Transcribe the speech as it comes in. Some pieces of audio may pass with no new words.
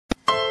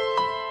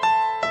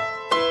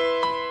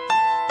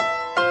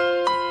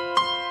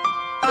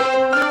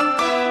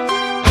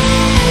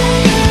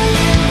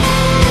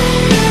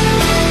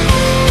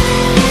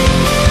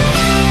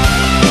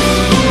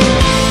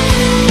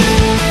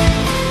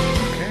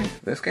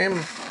This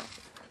game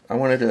I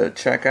wanted to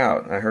check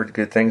out. I heard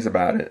good things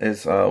about it.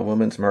 It's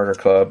Women's Murder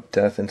Club,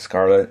 Death in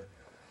Scarlet.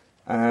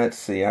 Let's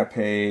see, I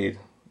paid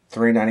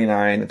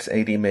 $3.99. It's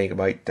 80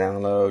 megabyte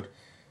download.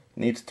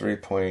 Needs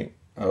 3.0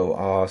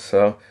 off.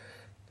 So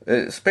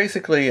it's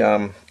basically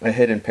a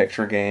hidden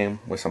picture game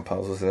with some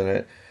puzzles in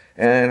it.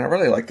 And I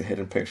really like the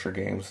hidden picture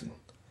games.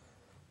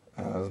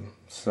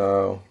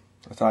 So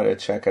I thought I'd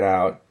check it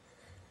out.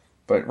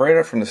 But right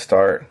up from the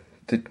start,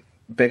 the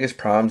biggest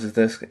problems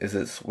is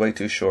it's way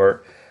too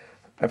short.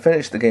 I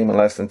finished the game in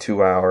less than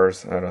 2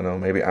 hours. I don't know,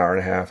 maybe an hour and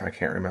a half. I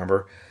can't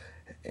remember.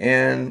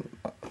 And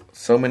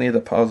so many of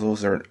the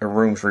puzzles or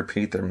rooms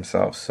repeat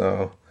themselves.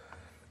 So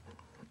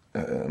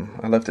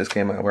I left this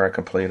game out where I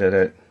completed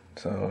it.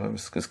 So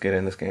let's just get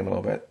in this game a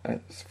little bit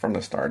from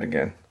the start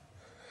again.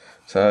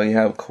 So you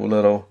have a cool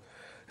little,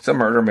 it's a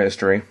murder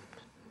mystery.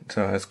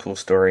 So it has a cool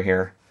story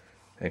here.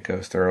 It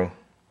goes through.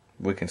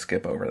 We can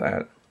skip over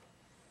that.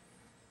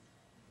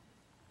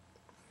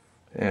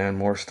 And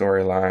more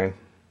storyline.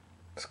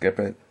 Skip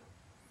it.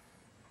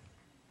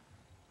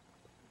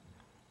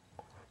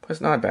 But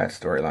it's not a bad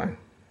storyline.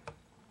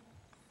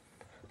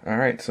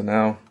 Alright, so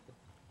now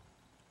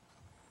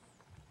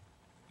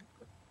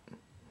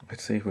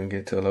let's see if we can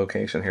get to a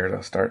location here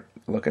to start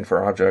looking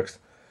for objects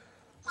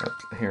up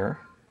here.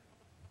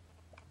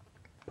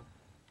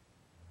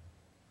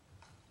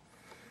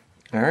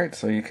 Alright,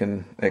 so you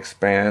can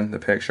expand the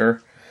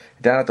picture.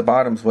 Down at the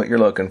bottom is what you're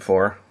looking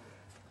for.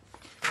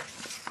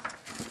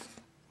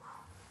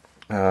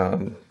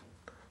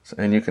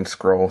 And you can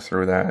scroll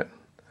through that.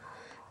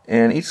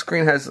 And each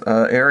screen has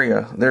an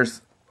area.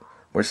 There's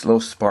little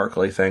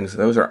sparkly things.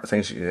 Those are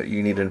things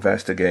you need to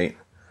investigate.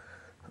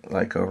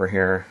 Like over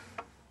here,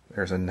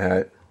 there's a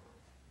net.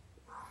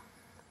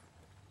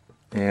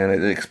 And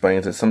it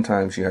explains that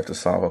sometimes you have to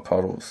solve a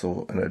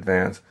puzzle in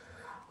advance.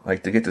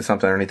 Like to get to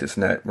something underneath this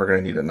net, we're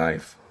going to need a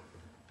knife.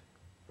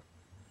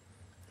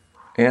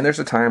 And there's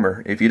a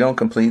timer. If you don't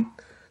complete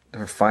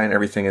or find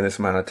everything in this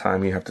amount of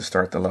time, you have to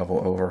start the level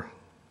over.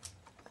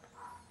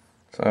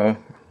 So,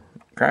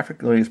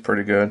 graphically it's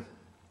pretty good.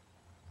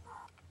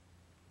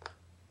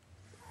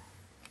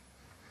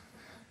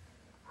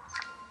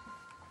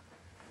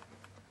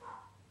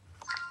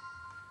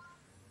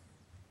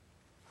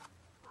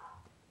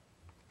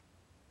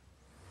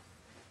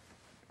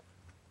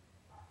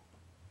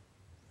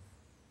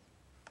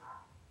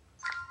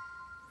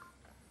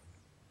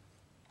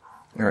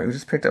 Alright, we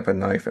just picked up a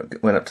knife.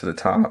 It went up to the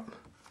top.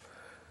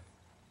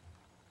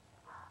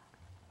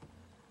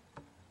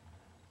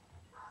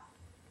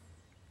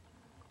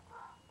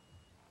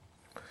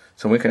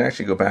 So we can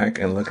actually go back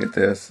and look at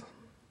this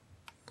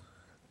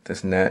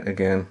net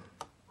again.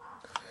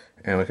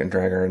 And we can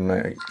drag our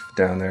knife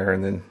down there,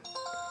 and then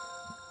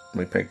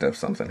we picked up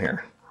something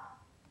here.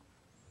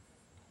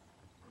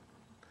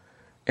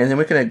 And then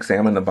we can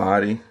examine the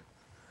body,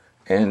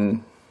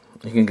 and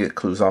you can get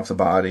clues off the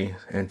body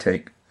and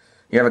take,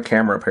 you have a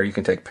camera up here, you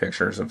can take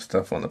pictures of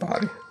stuff on the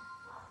body.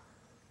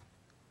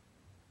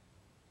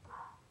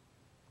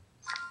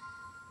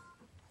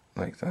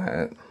 Like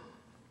that.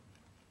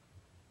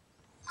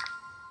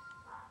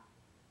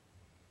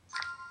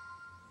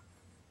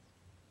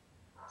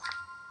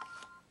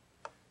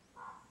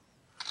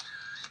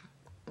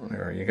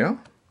 There you go.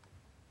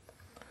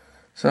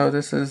 So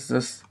this is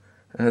just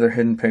another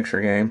hidden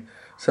picture game.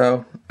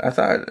 So I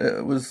thought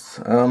it was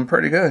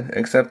pretty good,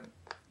 except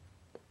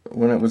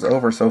when it was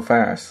over so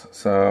fast.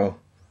 So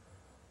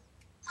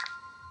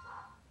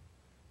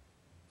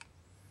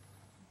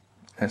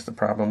that's the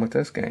problem with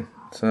this game.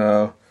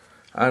 So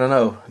I don't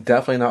know,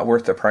 definitely not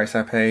worth the price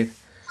I paid.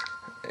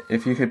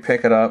 If you could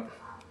pick it up,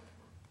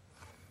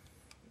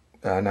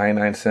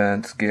 99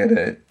 cents, get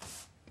it.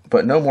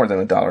 But no more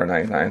than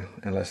 $1.99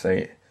 unless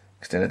they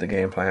extended the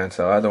game plan.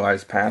 So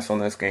otherwise, pass on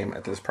this game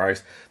at this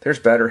price. There's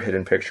better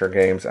hidden picture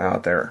games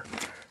out there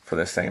for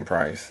the same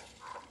price.